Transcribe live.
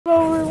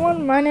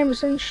everyone, my name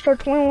is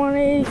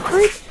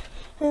Instar2183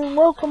 and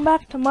welcome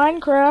back to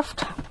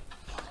Minecraft.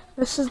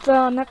 This is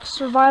the next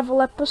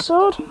survival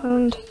episode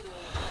and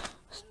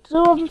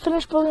still haven't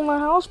finished building my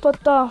house, but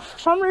for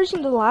some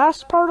reason the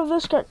last part of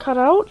this got cut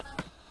out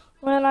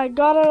when I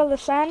got out of the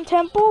sand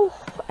temple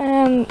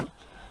and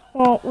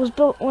well, it was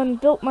built when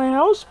built my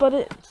house, but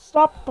it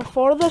stopped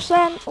before the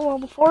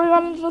before I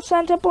got into the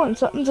sand temple and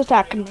something's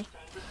attacking me.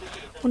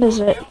 What is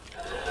it?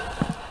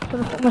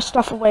 Better put my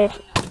stuff away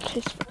in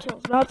case for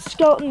kills. No, it's a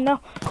skeleton. No.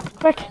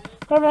 Quick.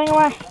 Put everything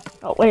away.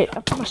 Oh, wait. I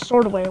put my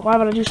sword away. Why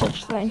would I do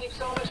such a thing?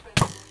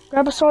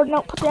 Grab a sword.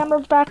 No, put the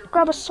emeralds back.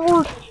 Grab a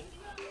sword.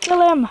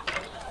 Kill him.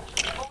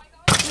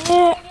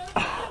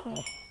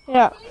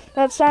 Yeah.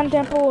 That sand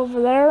temple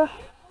over there.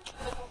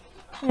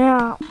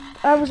 Yeah.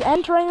 I was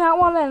entering that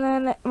one and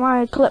then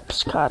my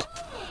clips cut.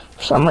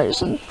 For some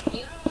reason.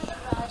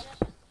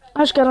 I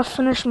just gotta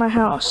finish my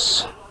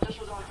house.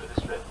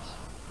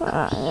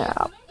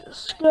 Yeah.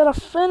 Just gotta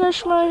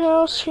finish my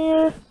house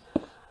here.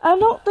 I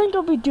don't think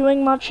I'll be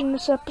doing much in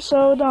this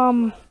episode,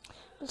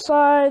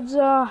 besides,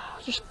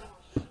 just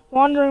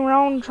wandering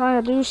around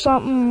trying to do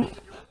something.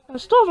 I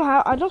still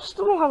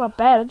don't have a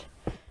bed.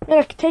 I mean,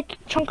 I could take a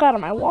chunk out of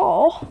my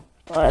wall,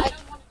 but,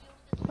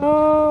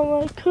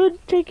 I could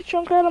take a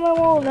chunk out of my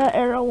wall and that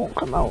arrow won't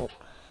come out.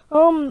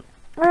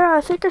 Yeah,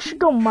 I think I should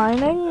go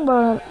mining,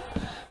 but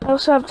I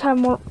also have to have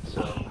more,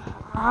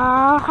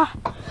 I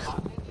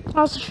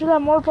also should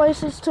have more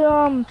places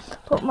to,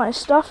 put my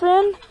stuff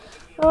in.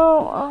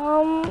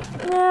 Oh,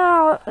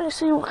 yeah, let me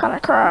see what kind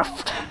of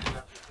craft.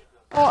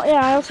 Oh,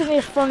 yeah, I also need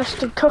a furnace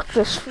to cook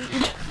this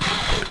food.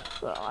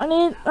 So I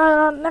need,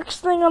 next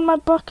thing on my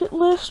bucket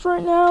list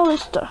right now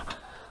is to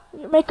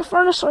make a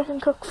furnace so I can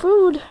cook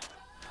food.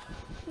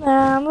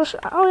 And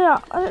oh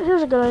yeah,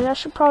 here's a good idea. I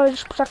should probably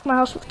just protect my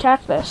house with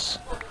cactus.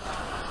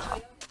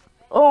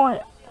 Oh,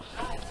 yeah.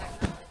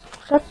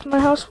 Protect my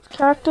house with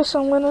cactus,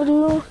 I'm gonna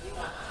do.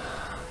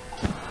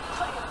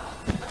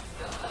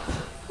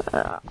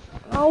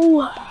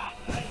 Oh,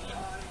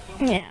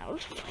 yeah,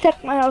 let's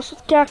protect my house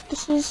with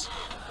cactuses.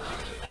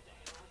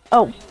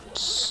 Oh,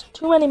 it's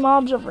too many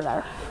mobs over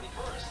there.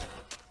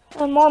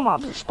 And more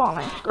mobs are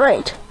spawning.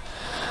 Great.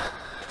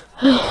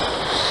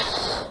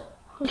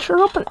 I sure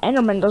hope an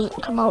Enderman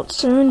doesn't come out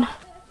soon.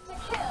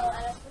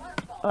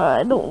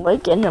 I don't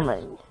like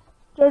Endermen.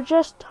 They're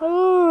just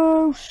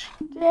too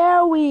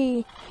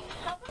scary.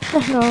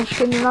 No, I'm just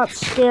kidding, they're not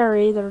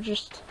scary, they're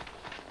just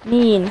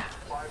mean.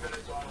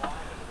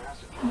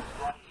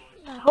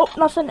 Hope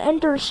nothing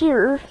enters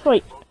here.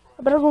 Wait,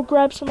 I better go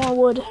grab some more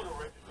wood.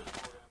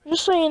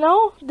 Just so you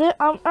know,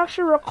 I'm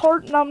actually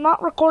I'm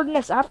not recording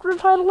this after the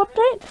title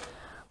update,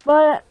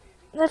 but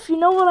if you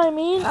know what I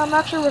mean, I'm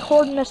actually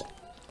recording this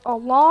a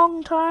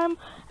long time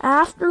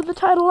after the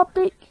title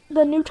update,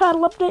 the new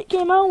title update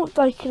came out with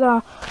like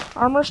the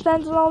armor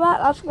stands and all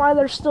that. That's why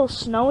there's still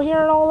snow here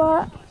and all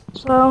that.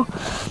 So,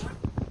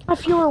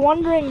 if you were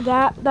wondering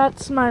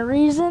that's my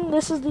reason.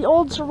 This is the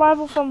old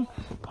survival from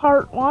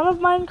part 1 of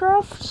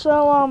Minecraft,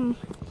 so,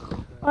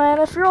 and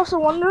if you're also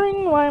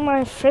wondering why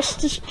my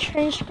fist has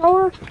changed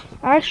color,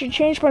 I actually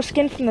changed my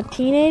skin from the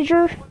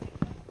teenager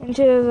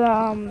into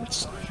the,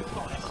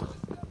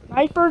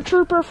 Sniper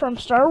Trooper from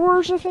Star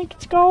Wars, I think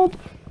it's called.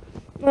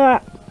 Yeah.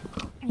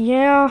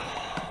 Yeah,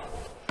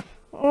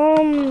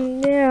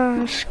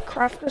 let's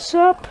craft this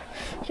up.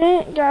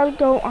 Okay, gotta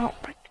go out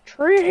by the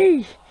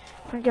tree.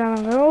 I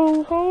gotta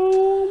go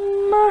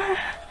home.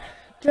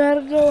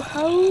 Gotta go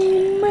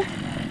home.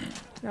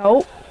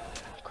 No.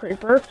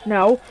 Creeper.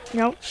 No.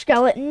 No.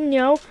 Skeleton.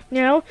 No.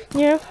 No.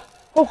 No.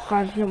 Oh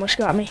god, you almost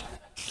got me.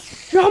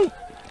 Jump!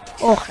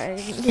 Okay, I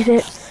didn't get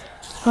it.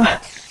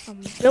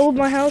 Build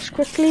my house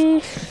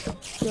quickly.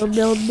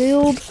 Build.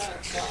 No,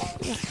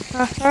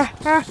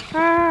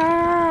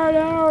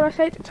 let's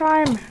take the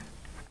time.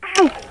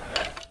 Ow!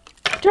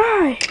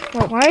 Die!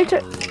 Wait, why ain't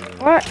it?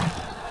 What?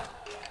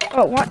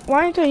 Oh,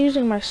 why ain't I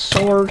using my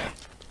sword?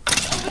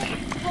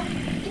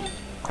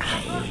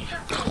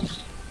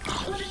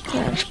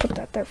 Yeah, just put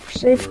that there for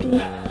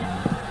safety.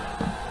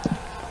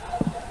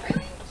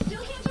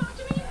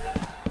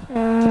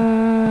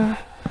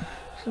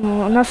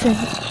 So nothing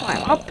to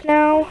climb up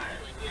now.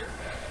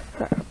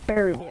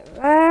 Bury me of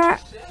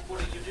that.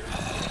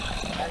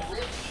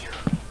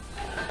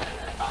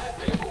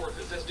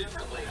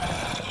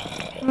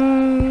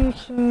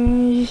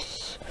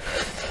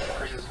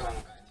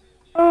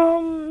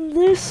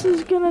 This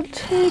is gonna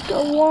take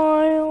a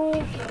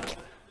while.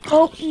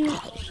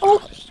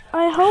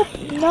 I hope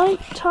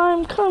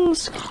nighttime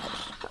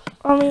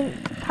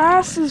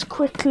passes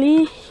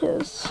quickly,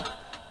 because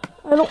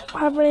I don't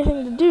have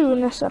anything to do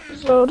in this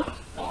episode,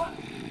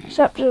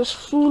 except just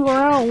fool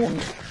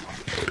around.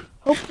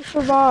 Hope to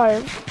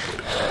survive.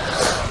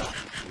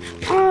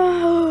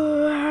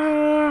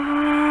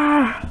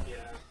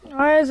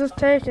 Why is this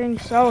taking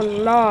so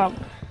long?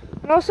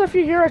 And also, if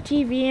you hear a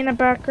TV in the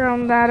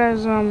background, that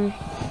is,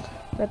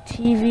 the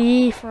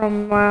TV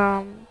from,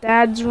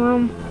 Dad's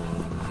room.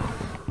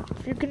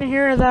 If you can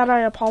hear that,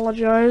 I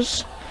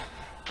apologize.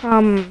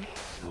 I'm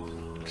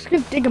just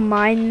gonna dig a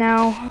mine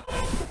now.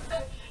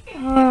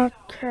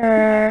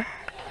 Okay.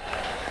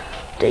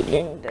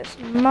 Digging this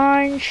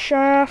mine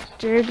shaft,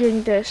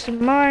 digging this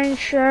mine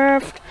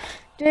shaft,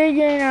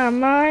 digging a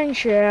mine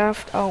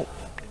shaft. Oh.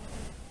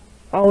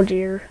 Oh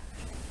dear.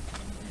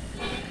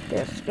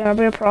 This is gonna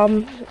be a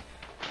problem.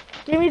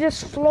 Give me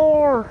this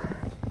floor.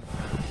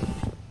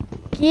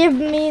 Give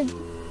me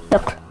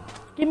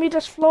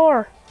this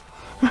floor.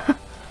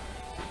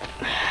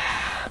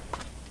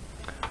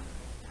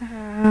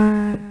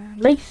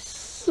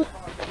 Lace.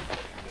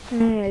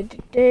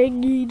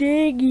 Diggy,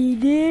 diggy,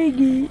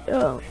 diggy.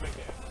 Oh.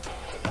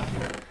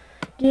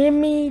 Give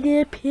me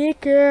the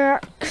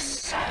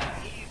pickaxe.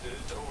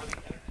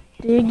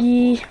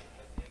 Diggy.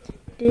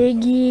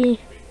 Diggy.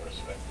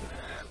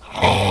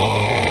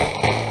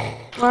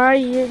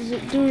 Why does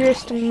it do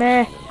this to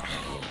me? I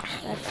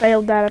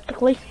failed that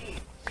epically.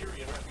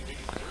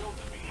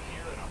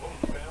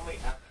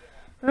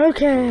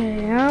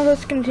 Okay, now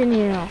let's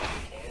continue.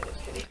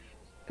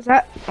 Is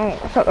that? Oh,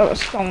 I thought that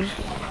was stone.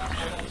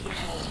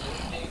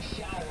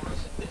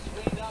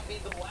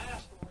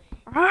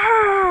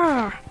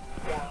 Ah!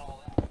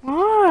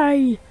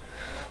 Why?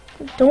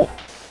 I don't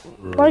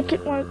like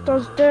it when it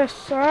does this.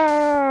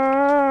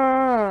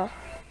 Ah!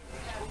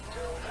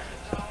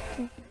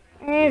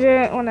 I hate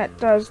it when it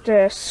does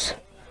this.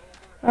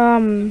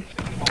 I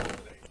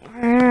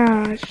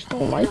just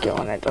don't like it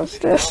when it does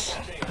this.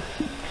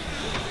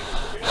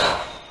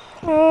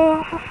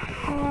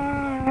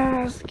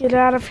 Let's get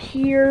out of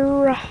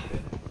here.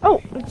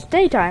 Oh, it's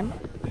daytime.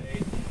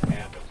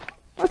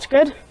 That's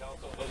good.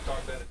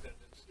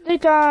 It's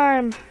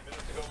daytime.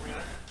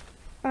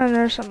 And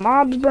there's some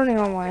mobs burning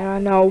on my eye.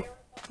 No.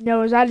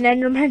 No, is that an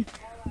Enderman?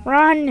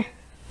 Run!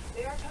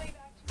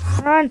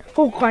 Run!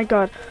 Oh my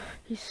god.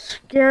 He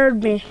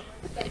scared me.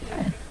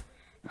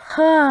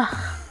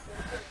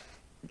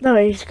 No,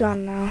 he's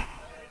gone now.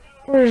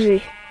 Where is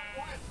he?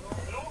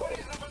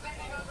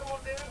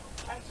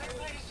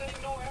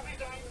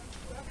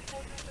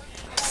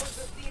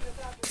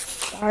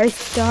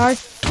 Die.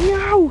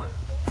 No!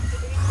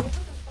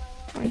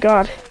 Oh my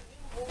god.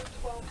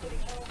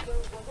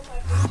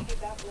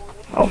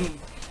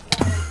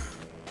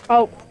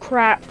 Oh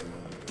crap.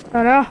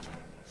 Oh no.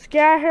 Let's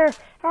get out of here.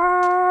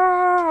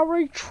 Ah,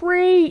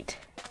 retreat.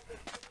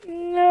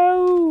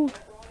 No.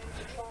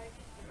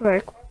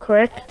 Quick.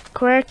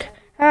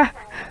 Ah.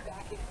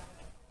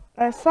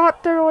 I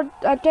thought there would,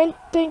 I didn't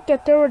think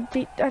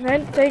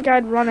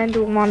I'd run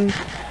into one.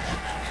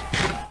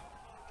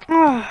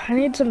 Ah, I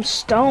need some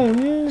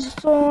stones,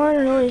 so I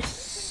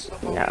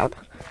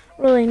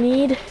really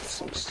need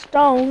some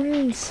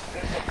stones.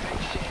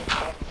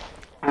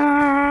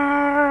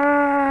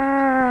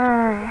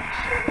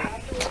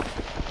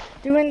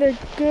 Doing the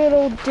good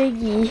old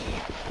diggy.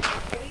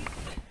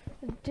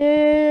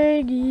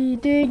 Diggy,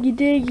 dig.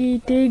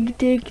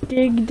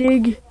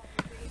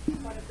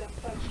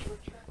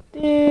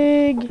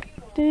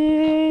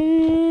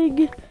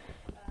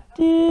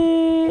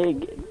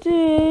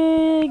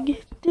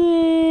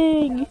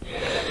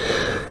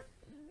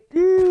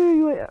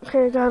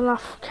 Okay, got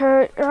enough.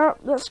 Okay,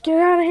 let's get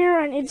out of here.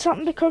 I need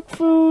something to cook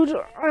food.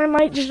 I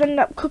might just end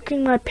up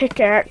cooking my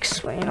pickaxe.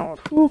 But, you know,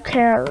 who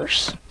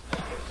cares?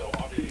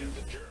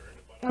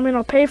 I mean,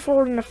 I'll pay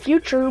for it in the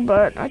future,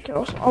 but I can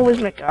also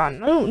always make a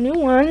new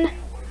one.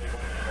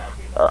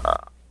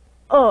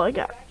 Oh, I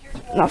got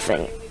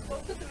nothing.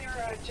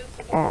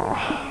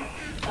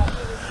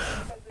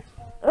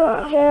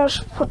 Okay, I'll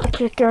just put the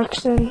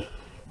pickaxe in.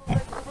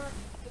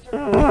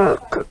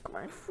 Cook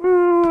my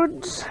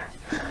foods.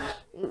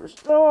 Use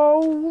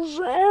those,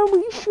 and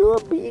we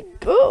should be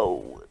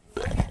good.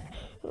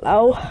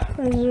 Hello?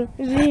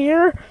 Is he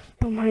here?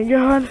 Oh my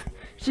god.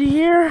 Is he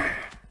here?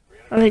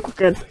 I think we're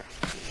good.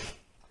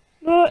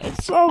 But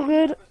it's all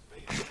good.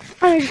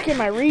 I just get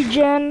my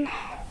regen.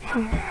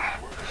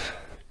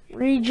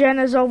 Regen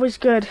is always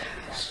good.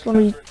 So let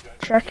me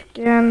check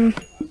again.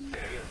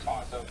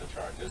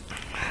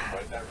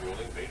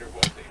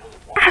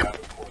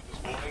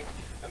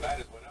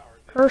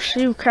 Curse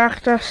you,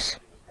 cactus.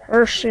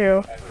 Curse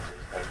you.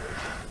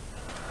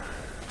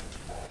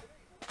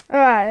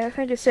 Alright, I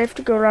think it's safe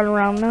to go run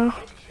around now.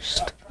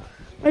 Just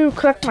maybe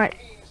collect my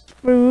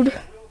food.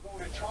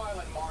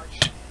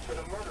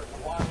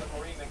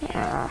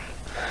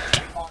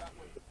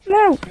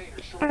 No!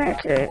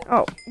 Okay.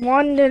 Oh,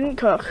 one didn't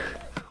cook.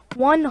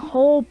 One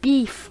whole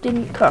beef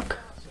didn't cook.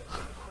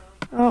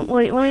 Oh,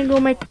 wait, let me go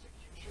make...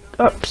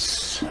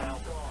 Oops.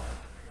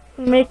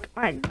 Make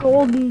my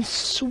golden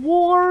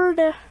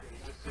sword.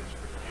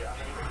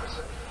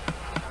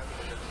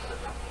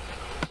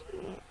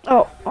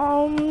 Oh,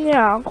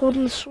 yeah,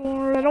 golden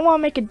sword. I don't want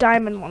to make a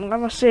diamond one. I'm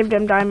gonna save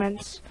them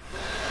diamonds.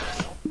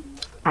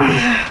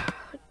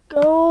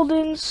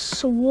 Golden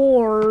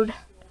sword.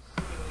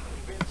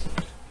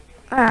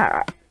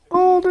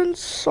 Golden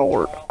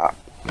sword.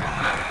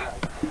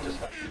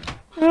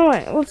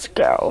 Alright, let's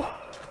go.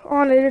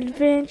 On an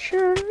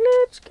adventure,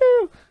 let's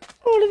go.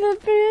 On an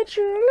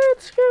adventure,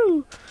 let's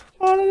go.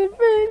 On an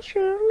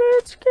adventure,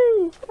 let's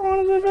go. On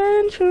an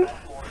adventure.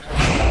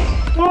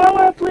 Well, I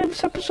want to leave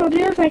this episode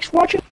here. Thanks for watching.